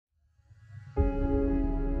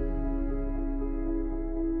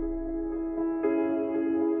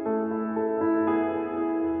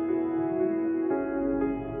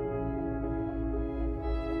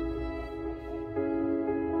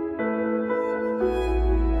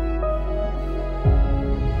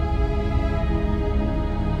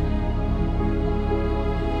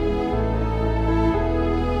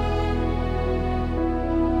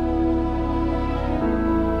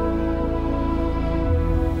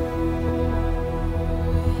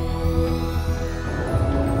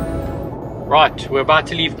Right, we're about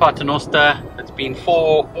to leave Paternoster. It's been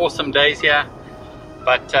 4 awesome days here,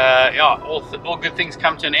 but yeah, all good things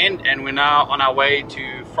come to an end, and we're now on our way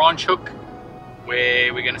to Franschoek,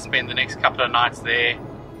 where we're going to spend the next couple of nights there.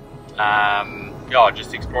 Yeah,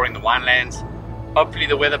 just exploring the winelands. Hopefully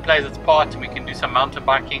the weather plays its part and we can do some mountain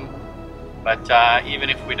biking, but even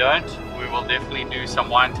if we don't, we will definitely do some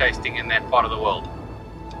wine tasting in that part of the world.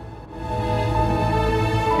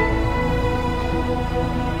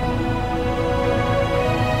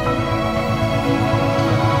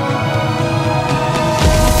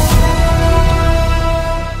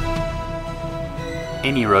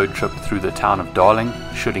 Any road trip through the town of Darling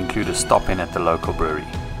should include a stop in at the local brewery,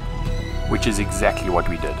 which is exactly what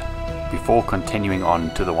we did, before continuing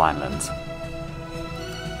on to the winelands.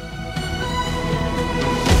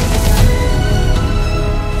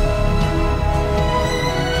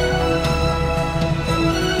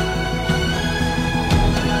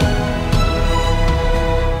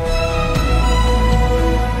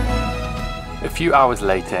 A few hours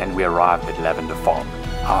later and we arrived at Lavendar Farm,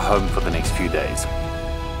 our home for the next few days.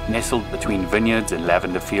 Nestled between vineyards and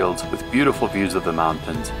lavender fields with beautiful views of the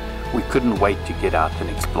mountains, we couldn't wait to get out and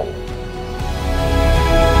explore.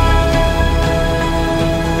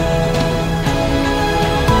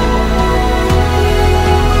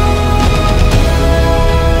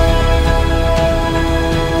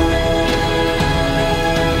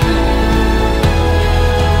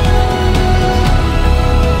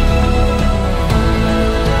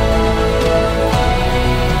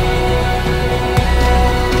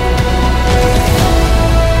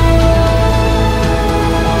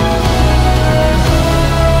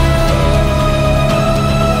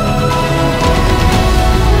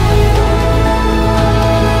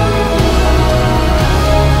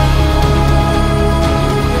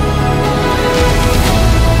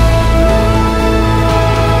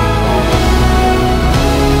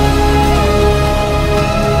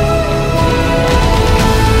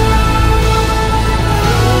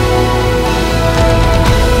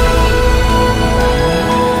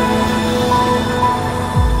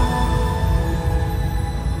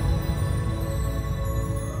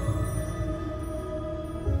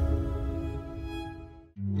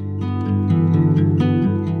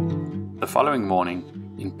 The following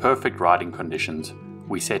morning, in perfect riding conditions,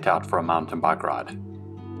 we set out for a mountain bike ride.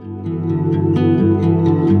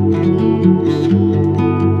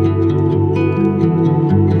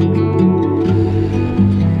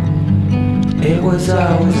 It was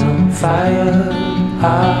always on fire,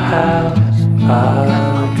 our house,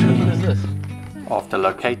 our dream. After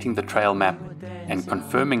locating the trail map and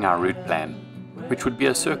confirming our route plan, which would be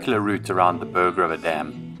a circular route around the Berg River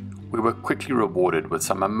Dam, we were quickly rewarded with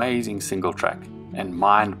some amazing single track and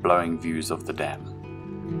mind-blowing views of the dam.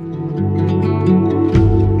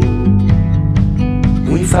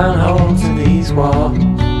 We found holes in these walls,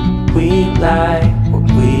 we like what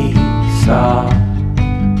we saw.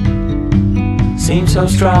 Seems so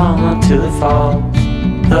strong until it falls,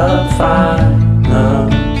 the final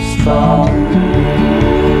straw.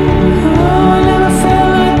 Oh, I never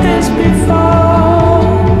felt like this before.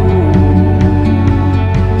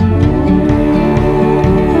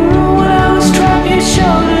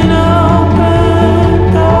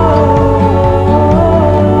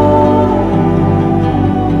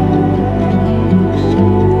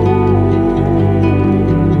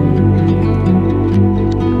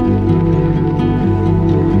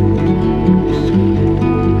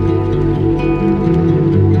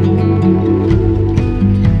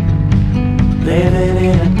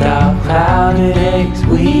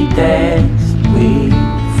 We danced, we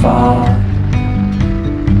fought.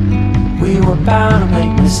 We were bound to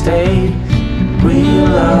make mistakes. Real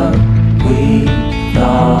love, we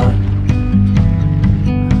thought.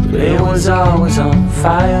 But it was always on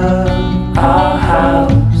fire. Our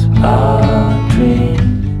house, our dream.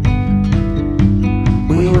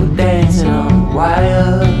 We were dancing on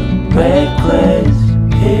wire, reckless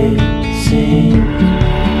it seemed.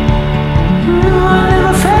 I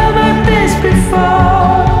never felt like this before.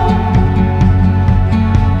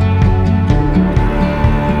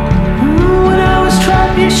 When I was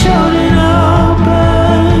trapped, you showed an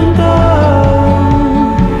open door.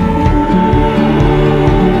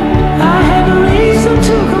 I had no reason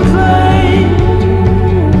to complain.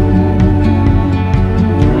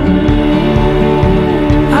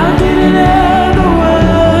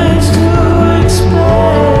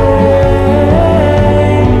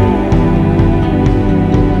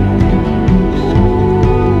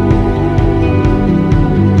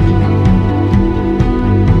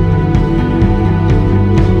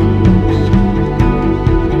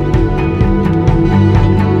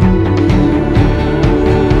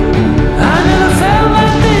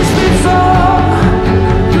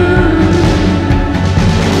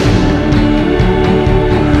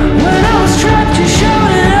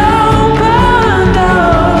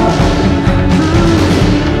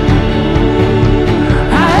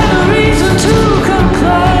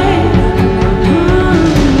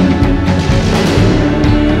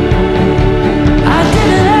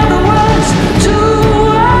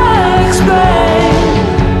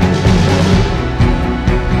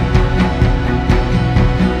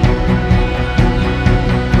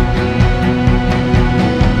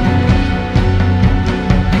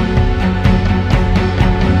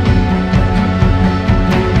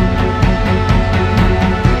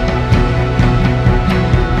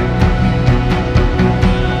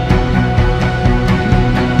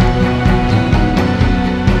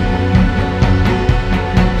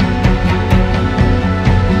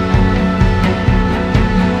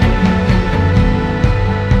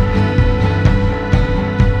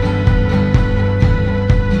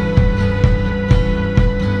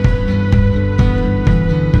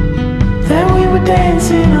 were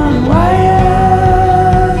dancing on a wire.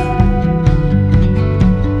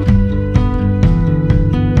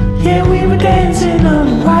 Yeah, we were dancing on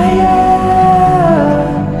a wire.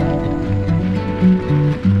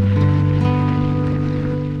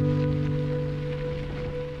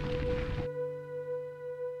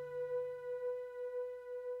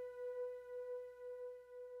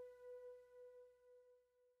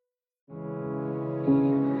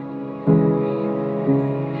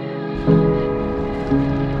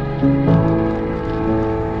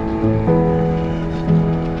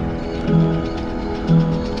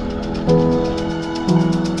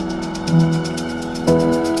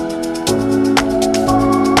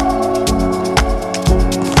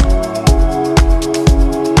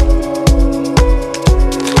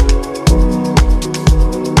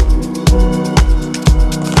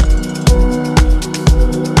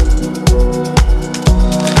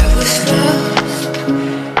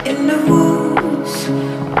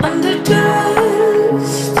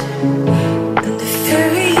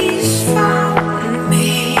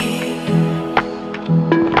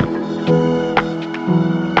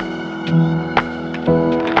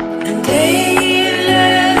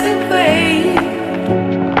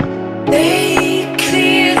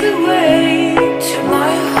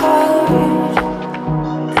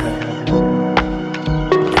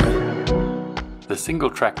 The single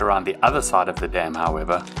track around the other side of the dam,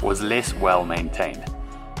 however, was less well maintained,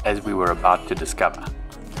 as we were about to discover.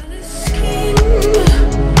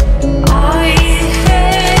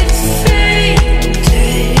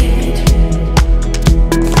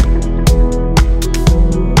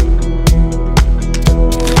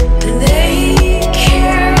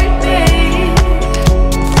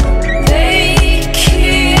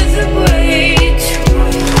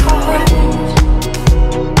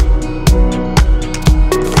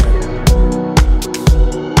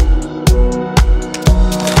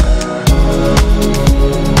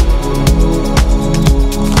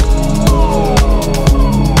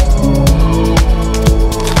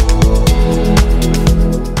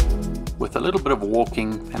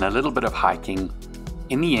 Walking and a little bit of hiking,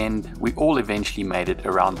 in the end we all eventually made it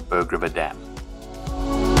around the Berg River Dam.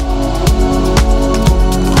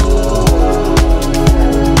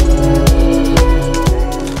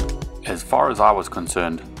 As far as I was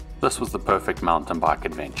concerned, this was the perfect mountain bike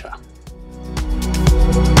adventure.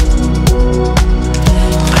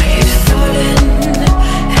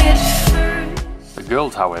 The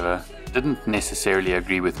girls, however, didn't necessarily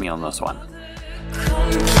agree with me on this one.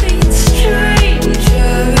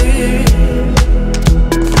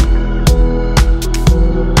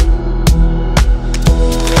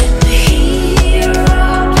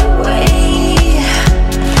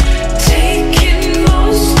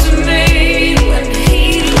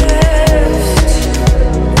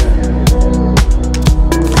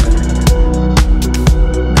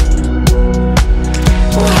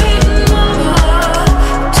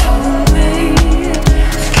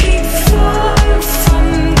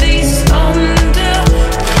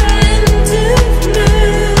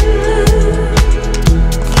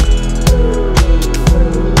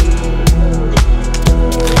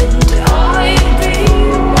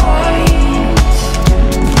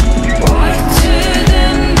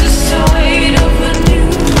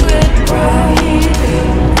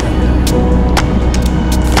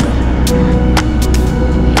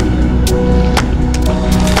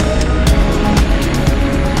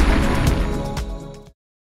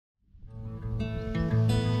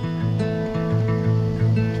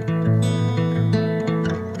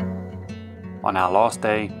 On our last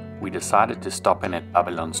day, we decided to stop in at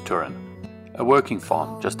Babylonstoren, a working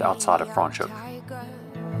farm just outside of Franschoek.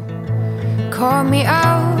 Call me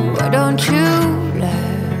out, why don't you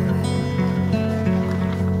love?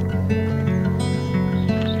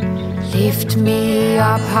 Lift me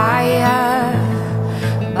up higher,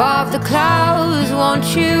 above the clouds,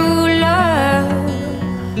 won't you love?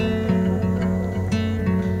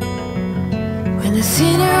 When the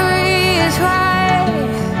scenery is right,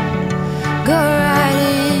 go right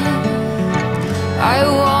in. I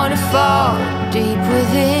wanna fall deep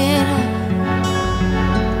within.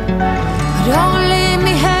 Don't leave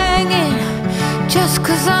me hanging just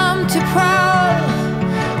 'cause I'm too proud.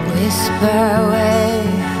 Whisper away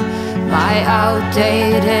my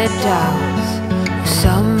outdated doubts.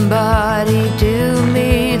 Somebody do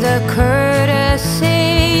me the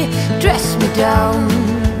courtesy, dress me down.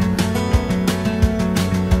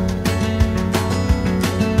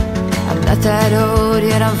 I'm not that old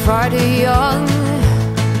yet I'm far too young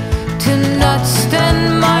to not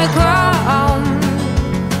stand my ground.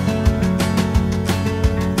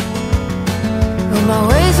 My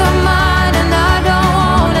ways are mine.